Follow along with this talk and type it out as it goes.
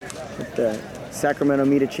with the Sacramento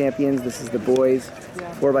Meet champions. This is the boys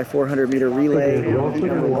 4x400 m relay,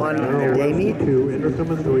 number 1 day meet.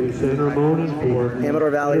 Amador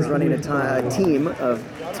Valley is running a team of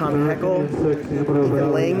Tommy Heckel,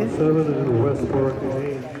 Ethan Lang,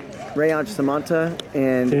 Rayanch Samanta,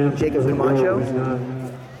 and Jacob Camacho.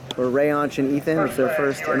 For Rayanch and Ethan, it's their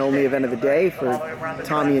first and only event of the day. For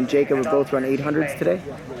Tommy and Jacob have both run 800s today.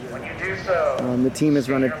 The team has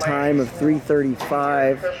run a time of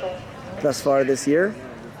 3:35 thus far this year.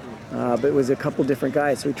 But it was a couple different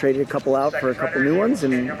guys, so we traded a couple out for a couple new ones,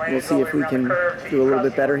 and we'll see if we can do a little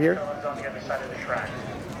bit better here.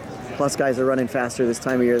 Plus guys are running faster this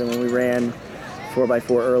time of year than when we ran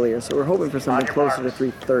 4x4 earlier, so we're hoping for something closer to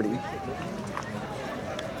 3:30.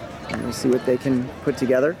 And we'll see what they can put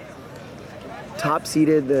together. Top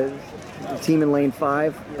seeded, the team in lane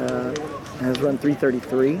 5 has run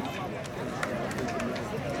 3:33.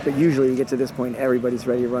 But usually you get to this point, everybody's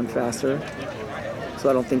ready to run faster. So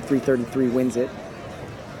I don't think 3:33 wins it.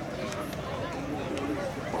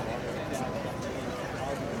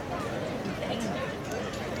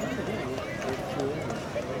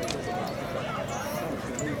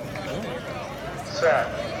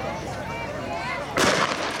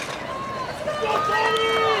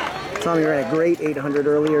 Tommy ran a great 800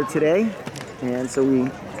 earlier today, and so we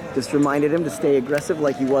just reminded him to stay aggressive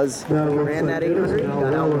like he was when he ran that 800. He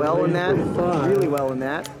got out well in that, really well in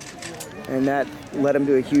that, and that led him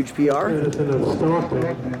to a huge PR.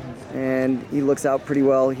 And he looks out pretty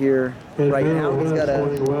well here right now. He's got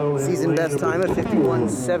a season best time of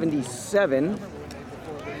 51:77.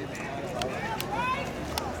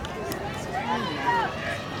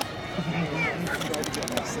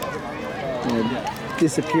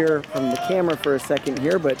 Disappear from the camera for a second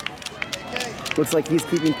here, but looks like he's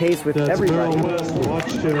keeping pace with everybody. He's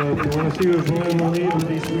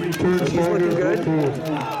looking good.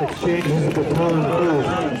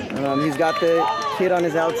 He's got the kid on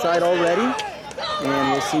his outside already,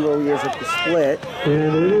 and we'll see where he is at the split.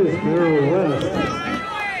 And it is Merrill West.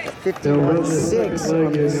 51.6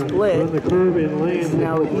 on the split. It's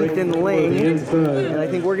now Ethan Lang, and I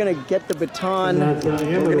think we're going to get the baton. We're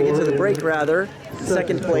going to get to the break rather.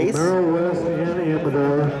 Second place. Merrill West and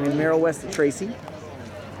Amador. And Merrill West to Tracy.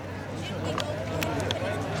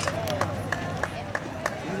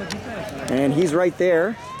 And he's right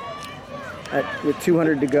there with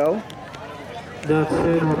 200 to go.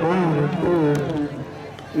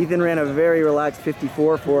 Ethan ran a very relaxed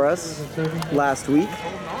 54 for us last week.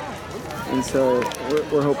 And so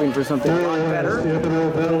we're hoping for something a lot better.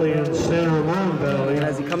 And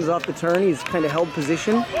as he comes off the turn, he's kind of held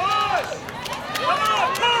position.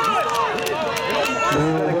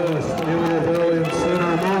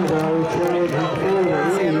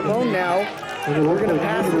 San Ramon now. We're going to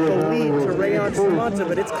pass the lead to Rayanch Samanta,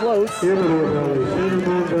 but it's close. Split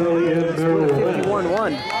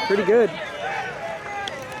 51-1. Pretty good.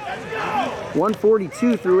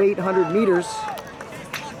 142 through 800 meters.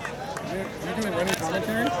 You're doing running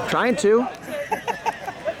commentary? Trying to.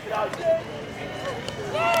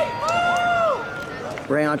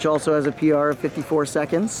 Rayanch also has a PR of 54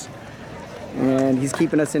 seconds, and he's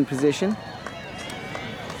keeping us in position.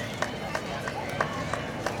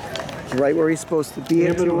 Right where he's supposed to be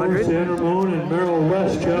at 200. San Ramon and Merrill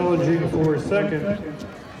West challenging for second.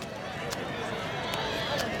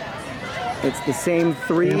 It's the same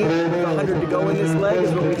 3 with 100 to go in this leg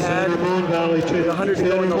as what we had with 100 to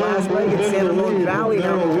go in the last leg. It's San Ramon Valley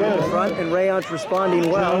now moving in front, and Rayanch responding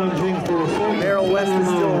well. Merrill West is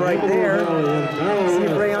still right there. See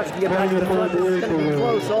if Rayanch can get back to the front. This is going to be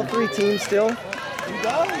close. All 3 teams still.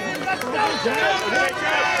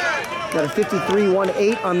 Got a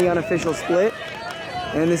 53.18 on the unofficial split.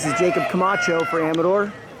 And this is Jacob Camacho for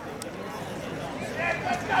Amador.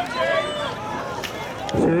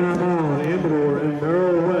 San Ramon, Amador, and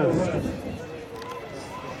Merrill West.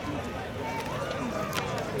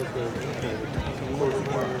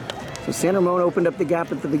 So San Ramon opened up the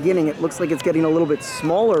gap at the beginning. It looks like it's getting a little bit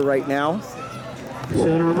smaller right now.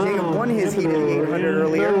 Jacob won his heat in the 800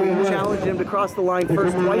 earlier. We challenged him to cross the line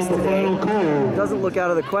first twice today. Doesn't look out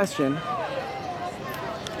of the question.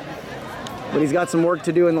 But he's got some work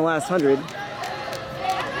to do in the last 100.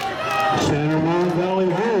 San Ramon Valley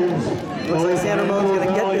Wolves. Looks like San Ramon's going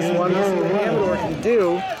to get this one. We'll see what Amador can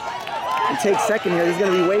do. And take second here. He's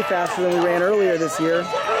going to be way faster than we ran earlier this year.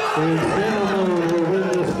 And San Ramon will win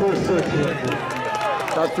this first section.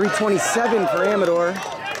 About 3:27 for Amador.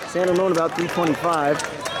 San Ramon about 3:25.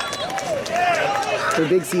 Their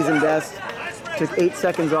big season best. Took 8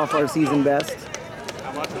 seconds off our season best.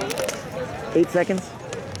 8 seconds.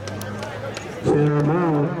 San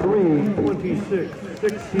Ramon 3:20.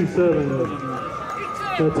 3:26:67.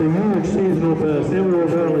 That's a huge seasonal best. Amarillo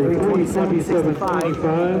Valley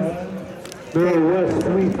 3:27:25. Merrill West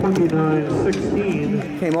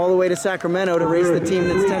 3:29:16. Came all the way to Sacramento to race the team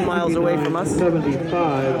that's 10 miles away from us.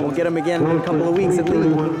 75. We'll get them again in a couple of weeks at least.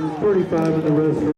 35 in the rest.